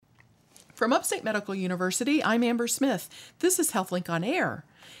From Upstate Medical University, I'm Amber Smith. This is HealthLink on Air.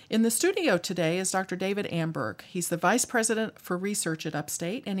 In the studio today is Dr. David Amberg. He's the Vice President for Research at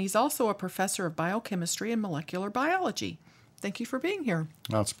Upstate, and he's also a professor of biochemistry and molecular biology. Thank you for being here.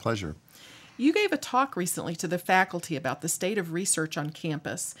 Well, it's a pleasure. You gave a talk recently to the faculty about the state of research on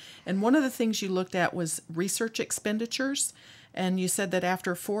campus, and one of the things you looked at was research expenditures, and you said that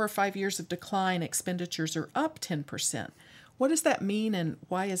after 4 or 5 years of decline, expenditures are up 10%. What does that mean, and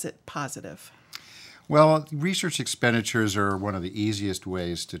why is it positive? Well, research expenditures are one of the easiest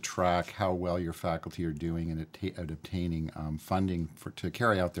ways to track how well your faculty are doing at obtaining funding to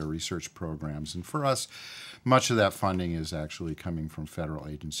carry out their research programs. And for us, much of that funding is actually coming from federal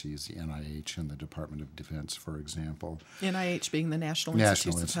agencies, the NIH and the Department of Defense, for example. NIH being the National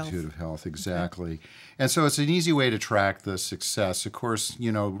Institute of Health, exactly. Okay. And so it's an easy way to track the success. Of course,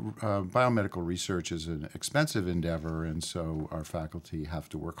 biomedical research is an expensive endeavor, and so our faculty have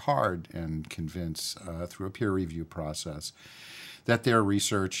to work hard and convince through a peer review process that their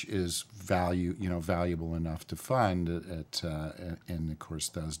research is valuable enough to fund it, and of course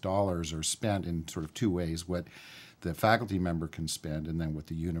those dollars are spent in sort of two ways: what the faculty member can spend, and then what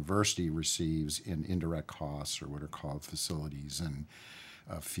the university receives in indirect costs, or what are called facilities and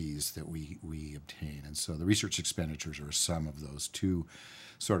fees that we obtain. And so the research expenditures are a sum of those two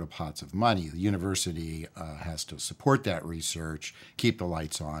sort of pots of money. The university has to support that research, keep the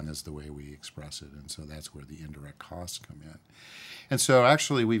lights on is the way we express it, and so that's where the indirect costs come in. And so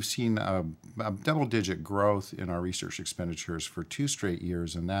actually we've seen a double-digit growth in our research expenditures for 2 straight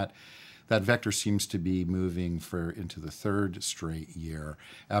years, and that vector seems to be moving into the 3rd straight year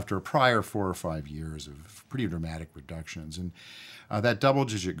after a prior 4 or 5 years of pretty dramatic reductions. And that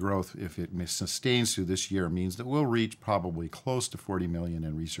double-digit growth, if it sustains through this year, means that we'll reach probably close to $40 million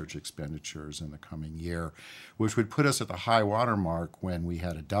in research expenditures in the coming year, which would put us at the high water mark when we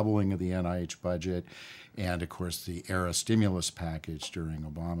had a doubling of the NIH budget and, of course, the ERA stimulus package during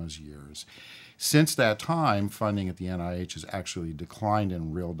Obama's years. Since that time, funding at the NIH has actually declined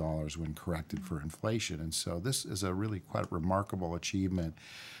in real dollars when corrected for inflation. And so this is a really quite remarkable achievement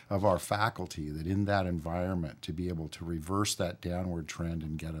of our faculty, that in that environment to be able to reverse that downward trend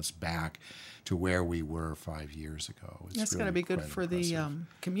and get us back to where we were 5 years ago. That's going to be good for the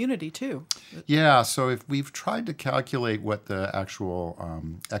community too. Yeah, so if we've tried to calculate what the actual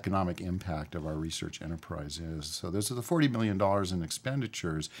economic impact of our research enterprise is. So there's the $40 million in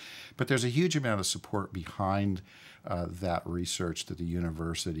expenditures, but there's a huge amount of support behind that research that the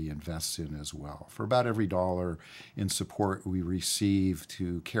university invests in as well. For about every dollar in support we receive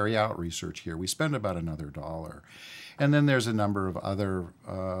to carry out research here, we spend about another dollar. And then there's a number of other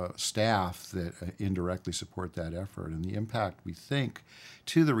staff that indirectly support that effort. And the impact, we think,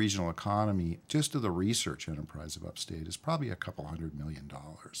 to the regional economy, just to the research enterprise of Upstate, is probably a couple $100 million.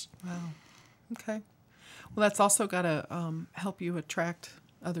 Wow. Okay. Well, that's also got to help you attract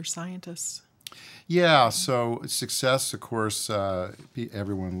other scientists. Yeah, so success, of course,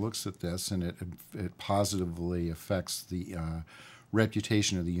 everyone looks at this, and it positively affects the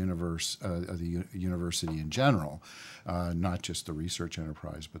reputation of the university in general, not just the research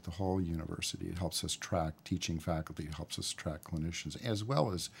enterprise, but the whole university. It helps us track teaching faculty, it helps us track clinicians, as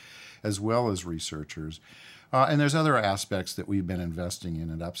well as researchers. And there's other aspects that we've been investing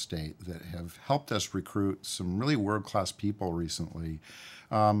in at Upstate that have helped us recruit some really world-class people recently.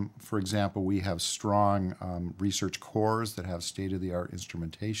 For example, we have strong research cores that have state-of-the-art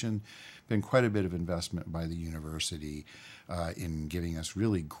instrumentation. Been quite a bit of investment by the university in giving us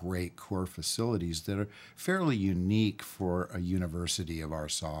really great core facilities that are fairly unique for a university of our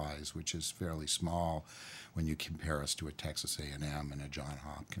size, which is fairly small when you compare us to a Texas A&M and a Johns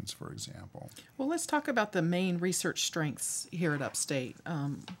Hopkins, for example. Well, let's talk about the main research strengths here at Upstate.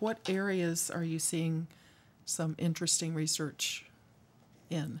 What areas are you seeing some interesting research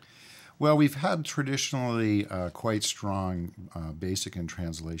in? Well, we've had traditionally quite strong basic and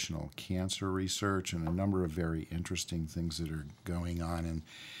translational cancer research, and a number of very interesting things that are going on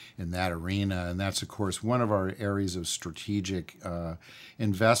in that arena. And that's, of course, one of our areas of strategic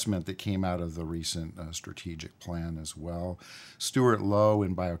investment that came out of the recent strategic plan as well. Stuart Lowe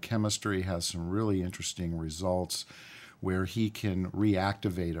in biochemistry has some really interesting results where he can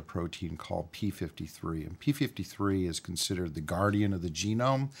reactivate a protein called P53. And P53 is considered the guardian of the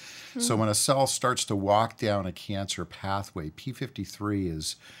genome. So when a cell starts to walk down a cancer pathway, P53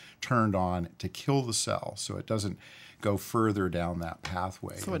 is turned on to kill the cell so it doesn't go further down that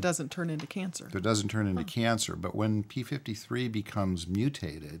pathway. So it doesn't turn into cancer. So it doesn't turn into cancer. But when P53 becomes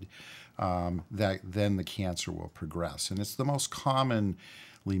mutated, then the cancer will progress. And it's the most common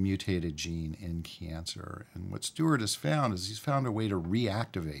mutated gene in cancer. And what Stuart has found is he's found a way to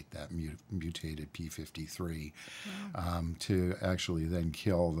reactivate that mutated P53 to actually then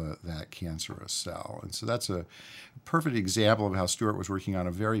kill that cancerous cell. And so that's a perfect example of how Stuart was working on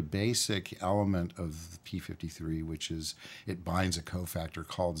a very basic element of P53, which is it binds a cofactor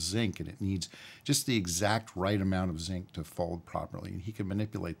called zinc, and it needs just the exact right amount of zinc to fold properly. And he can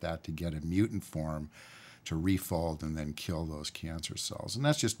manipulate that to get a mutant form to refold and then kill those cancer cells. And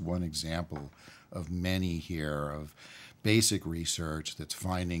that's just one example of many here of basic research that's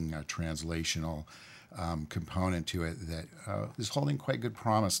finding a translational component to it that is holding quite good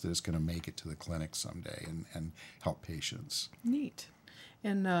promise that it's going to make it to the clinic someday and help patients. Neat.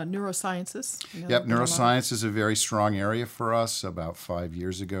 And neurosciences? Yep, neuroscience is a very strong area for us. About 5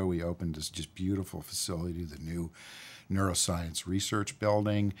 years ago, we opened this just beautiful facility, the new Neuroscience Research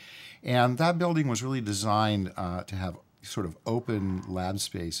Building. And that building was really designed to have sort of open lab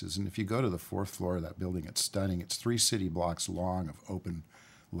spaces. And if you go to the 4th floor of that building, it's stunning. It's 3 city blocks long of open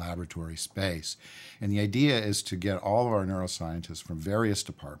laboratory space. And the idea is to get all of our neuroscientists from various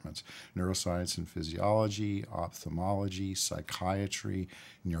departments, neuroscience and physiology, ophthalmology, psychiatry,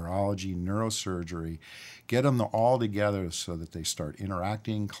 neurology, neurosurgery, get them all together so that they start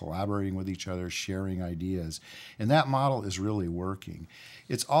interacting, collaborating with each other, sharing ideas. And that model is really working.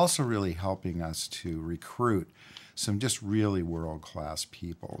 It's also really helping us to recruit some just really world-class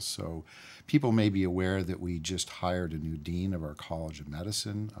people. So people may be aware that we just hired a new dean of our College of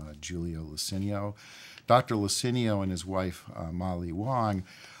Medicine, Giulio Licinio. Dr. Licinio and his wife, Molly Wong,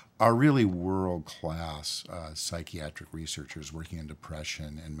 are really world-class psychiatric researchers working in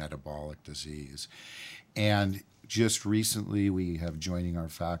depression and metabolic disease. And just recently, we have joining our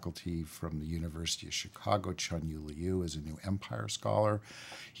faculty from the University of Chicago, Chun-Yu Liu is a new Empire Scholar.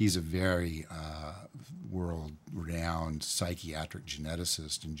 He's a very world-renowned psychiatric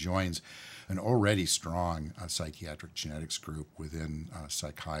geneticist and joins an already strong psychiatric genetics group within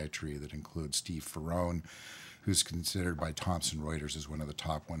psychiatry that includes Steve Ferrone, who's considered by Thomson Reuters as one of the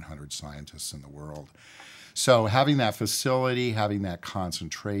top 100 scientists in the world. So having that facility, having that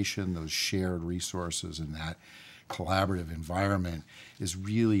concentration, those shared resources, and that collaborative environment is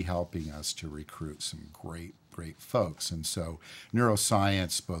really helping us to recruit some great folks. And so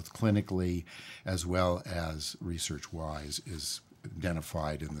neuroscience, both clinically as well as research-wise, is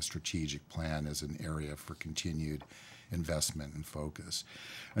identified in the strategic plan as an area for continued investment and focus.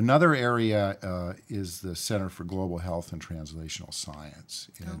 Another area is the Center for Global Health and Translational Science.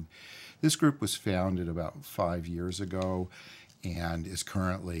 And this group was founded about 5 years ago and is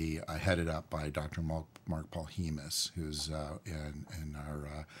currently headed up by Dr. Mark Polhemus, who's in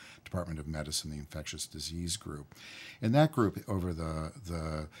our Department of Medicine, the Infectious Disease Group. And that group, over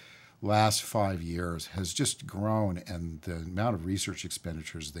the last 5 years, has just grown, and the amount of research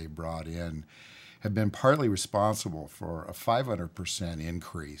expenditures they brought in have been partly responsible for a 500%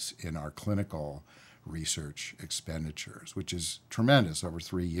 increase in our clinical research expenditures, which is tremendous over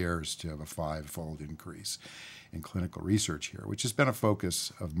 3 years to have a 5-fold increase in clinical research here, which has been a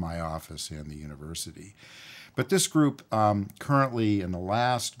focus of my office and the university. But this group currently, in the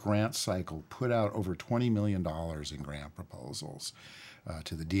last grant cycle, put out over $20 million in grant proposals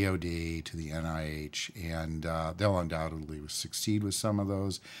to the DoD, to the NIH, and they'll undoubtedly succeed with some of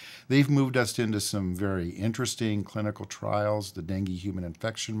those. They've moved us into some very interesting clinical trials, the dengue human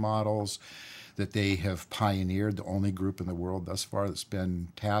infection models that they have pioneered, the only group in the world thus far that's been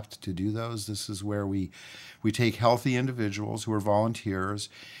tapped to do those. This is where we take healthy individuals who are volunteers,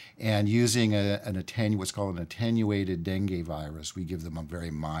 and using what's called an attenuated dengue virus, we give them a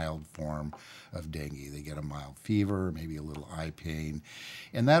very mild form of dengue. They get a mild fever, maybe a little eye pain,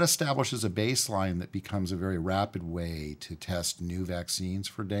 and that establishes a baseline that becomes a very rapid way to test new vaccines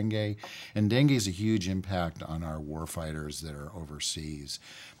for dengue. And dengue is a huge impact on our warfighters that are overseas.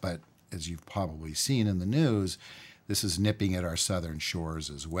 But as you've probably seen in the news, this is nipping at our southern shores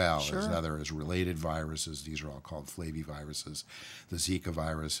as well. Sure. As related viruses. These are all called flaviviruses. The Zika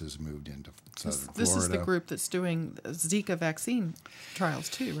virus has moved into southern Florida. This is the group that's doing Zika vaccine trials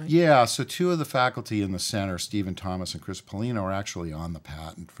too, right? Yeah, so 2 of the faculty in the center, Stephen Thomas and Chris Polino, are actually on the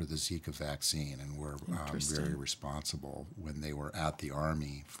patent for the Zika vaccine, and were very responsible when they were at the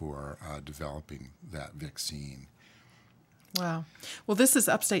Army for developing that vaccine. Wow. Well, this is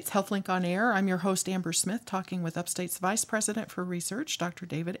Upstate's HealthLink on Air. I'm your host, Amber Smith, talking with Upstate's Vice President for Research, Dr.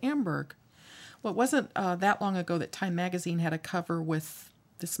 David Amberg. Well, it wasn't that long ago that Time Magazine had a cover with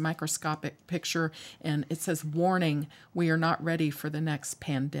this microscopic picture, and it says, "Warning, we are not ready for the next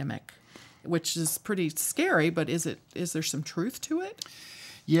pandemic," which is pretty scary, but is there some truth to it?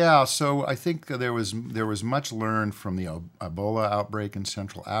 Yeah, so I think there was much learned from the Ebola outbreak in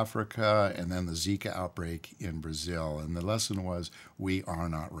Central Africa and then the Zika outbreak in Brazil. And the lesson was we are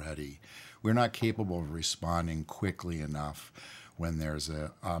not ready. We're not capable of responding quickly enough when there's an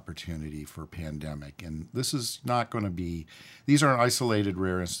opportunity for pandemic. And this is not going to be, these aren't isolated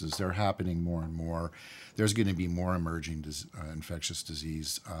rare instances. They're happening more and more. There's going to be more emerging infectious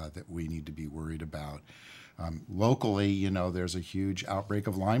disease that we need to be worried about. Locally, there's a huge outbreak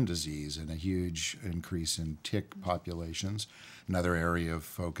of Lyme disease and a huge increase in tick populations, another area of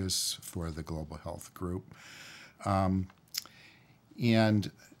focus for the Global Health Group. And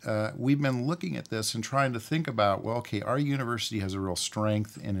we've been looking at this and trying to think about, well, okay, our university has a real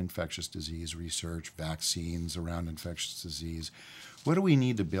strength in infectious disease research, vaccines around infectious disease. What do we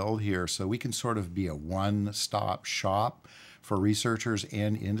need to build here so we can sort of be a one-stop shop for researchers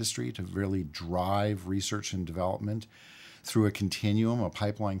and industry to really drive research and development through a continuum, a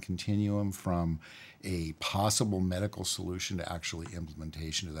pipeline continuum from a possible medical solution to actually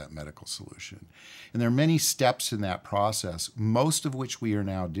implementation of that medical solution. And there are many steps in that process, most of which we are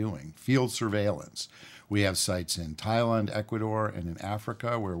now doing. Field surveillance. We have sites in Thailand, Ecuador, and in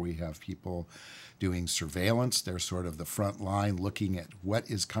Africa where we have people doing surveillance. They're sort of the front line looking at what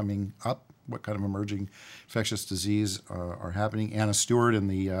is coming up, what kind of emerging infectious disease are happening. Anna Stewart in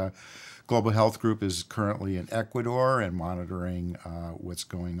the Global Health Group is currently in Ecuador and monitoring what's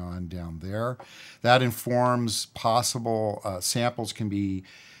going on down there. That informs possible samples can be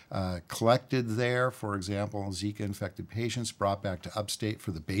collected there. For example, Zika-infected patients brought back to upstate for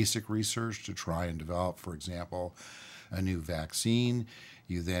the basic research to try and develop, for example, a new vaccine.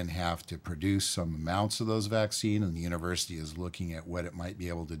 You then have to produce some amounts of those vaccines, and the university is looking at what it might be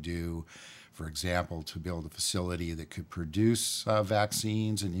able to do, for example, to build a facility that could produce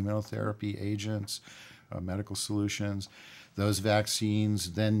vaccines and immunotherapy agents, medical solutions. Those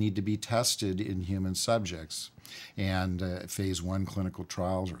vaccines then need to be tested in human subjects. And phase 1 clinical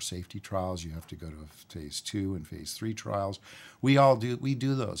trials or safety trials, you have to go to phase 2 and phase 3 trials. We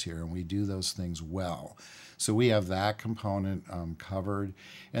do those here, and we do those things well. So we have that component covered.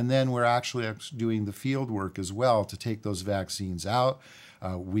 And then we're actually doing the field work as well to take those vaccines out.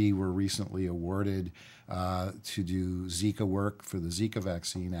 We were recently awarded to do Zika work for the Zika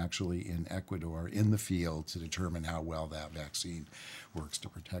vaccine actually in Ecuador in the field to determine how well that vaccine works to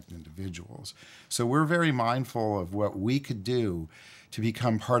protect individuals. So we're very mindful of what we could do to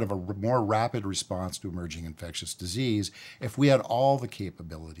become part of a more rapid response to emerging infectious disease if we had all the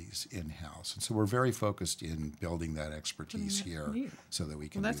capabilities in-house. And so we're very focused in building that expertise here so that we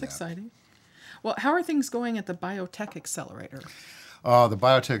can do that. Well, that's exciting. Well, how are things going at the Biotech Accelerator? The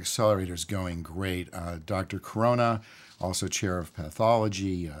Biotech Accelerator is going great. Dr. Corona, also chair of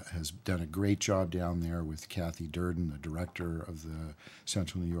pathology, has done a great job down there with Kathy Durden, the director of the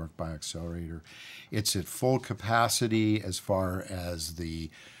Central New York Bioaccelerator. It's at full capacity as far as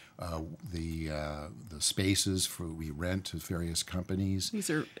the spaces we rent to various companies. These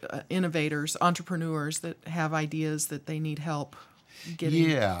are innovators, entrepreneurs that have ideas that they need help getting.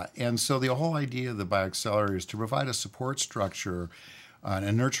 Yeah, and so the whole idea of the Bioaccelerator is to provide a support structure,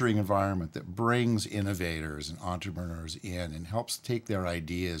 a nurturing environment that brings innovators and entrepreneurs in and helps take their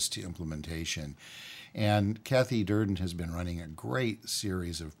ideas to implementation. And Kathy Durden has been running a great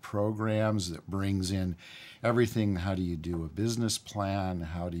series of programs that brings in everything. How do you do a business plan?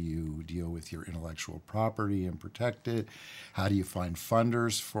 How do you deal with your intellectual property and protect it? How do you find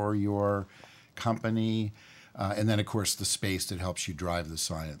funders for your company? And then, of course, the space that helps you drive the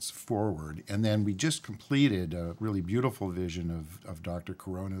science forward. And then we just completed a really beautiful vision of Dr.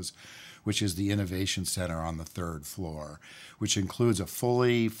 Corona's, which is the Innovation Center on the 3rd floor, which includes a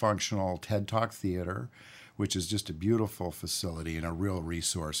fully functional TED Talk theater, which is just a beautiful facility and a real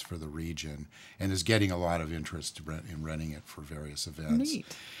resource for the region and is getting a lot of interest in running it for various events. Neat.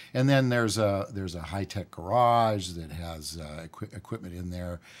 And then there's a high-tech garage that has equipment in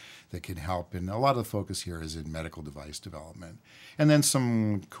there that can help. And a lot of the focus here is in medical device development. And then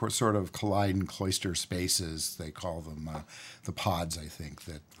some sort of collide and cloister spaces, they call them the pods, I think,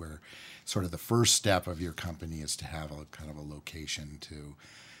 that where sort of the first step of your company is to have a kind of a location to,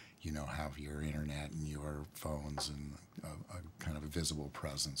 have your internet and your phones and a kind of a visible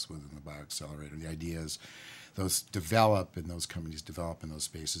presence within the Bioaccelerator. The idea is those companies develop in those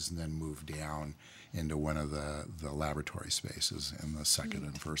spaces and then move down into one of the laboratory spaces in the 2nd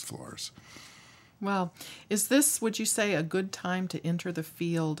and 1st floors. Well, is this, would you say, a good time to enter the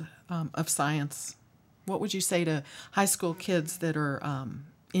field of science? What would you say to high school kids that are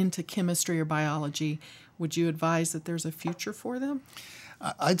into chemistry or biology? Would you advise that there's a future for them?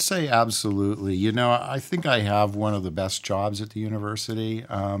 I'd say absolutely. I think I have one of the best jobs at the university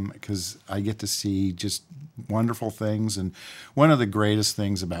because I get to see just wonderful things. And one of the greatest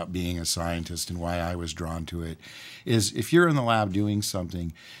things about being a scientist and why I was drawn to it is if you're in the lab doing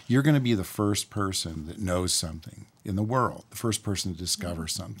something, you're going to be the first person that knows something in the world, the first person to discover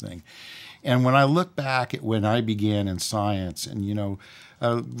something. And when I look back at when I began in science, and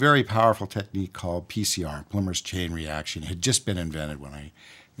a very powerful technique called PCR, polymerase chain reaction, had just been invented when I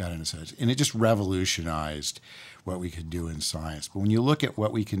got into science, and it just revolutionized what we could do in science. But when you look at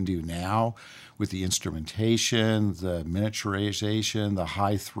what we can do now with the instrumentation, the miniaturization, the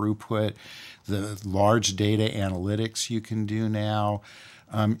high throughput, the large data analytics you can do now,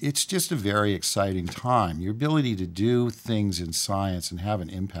 it's just a very exciting time. Your ability to do things in science and have an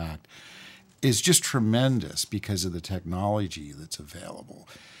impact is just tremendous because of the technology that's available.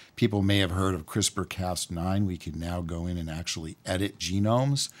 People may have heard of CRISPR-Cas9. We can now go in and actually edit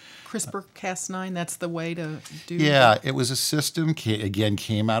genomes. CRISPR-Cas9, that's the way to do Yeah, it was a system,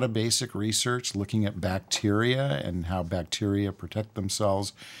 came out of basic research looking at bacteria and how bacteria protect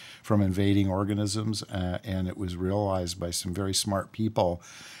themselves from invading organisms. And it was realized by some very smart people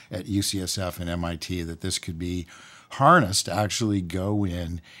at UCSF and MIT that this could be harnessed to actually go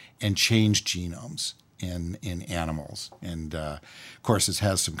in and change genomes in animals. And of course, this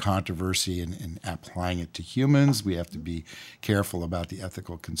has some controversy in applying it to humans. We have to be careful about the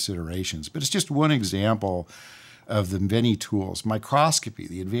ethical considerations. But it's just one example of the many tools. Microscopy,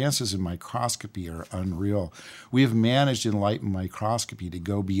 the advances in microscopy are unreal. We have managed in light microscopy to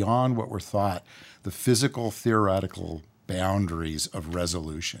go beyond what were thought the physical, theoretical boundaries of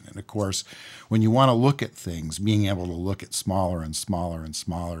resolution. And of course, when you want to look at things, being able to look at smaller and smaller and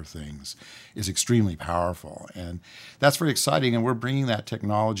smaller things is extremely powerful. And that's very exciting. And we're bringing that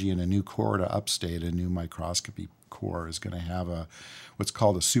technology in a new core to Upstate. A new microscopy core is going to have what's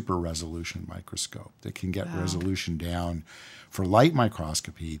called a super resolution microscope that can get resolution down for light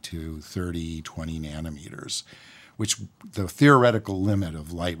microscopy to 30, 20 nanometers, which the theoretical limit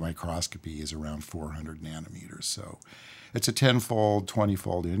of light microscopy is around 400 nanometers. So it's a 10-fold,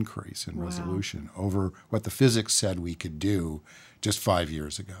 20-fold increase in resolution over what the physics said we could do just 5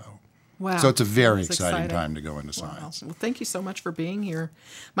 years ago. Wow. So it's a very exciting time to go into science. Well, thank you so much for being here.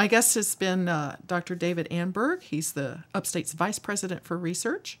 My guest has been Dr. David Anberg. He's the Upstate's Vice President for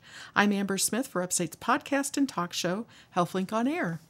Research. I'm Amber Smith for Upstate's podcast and talk show, HealthLink on Air.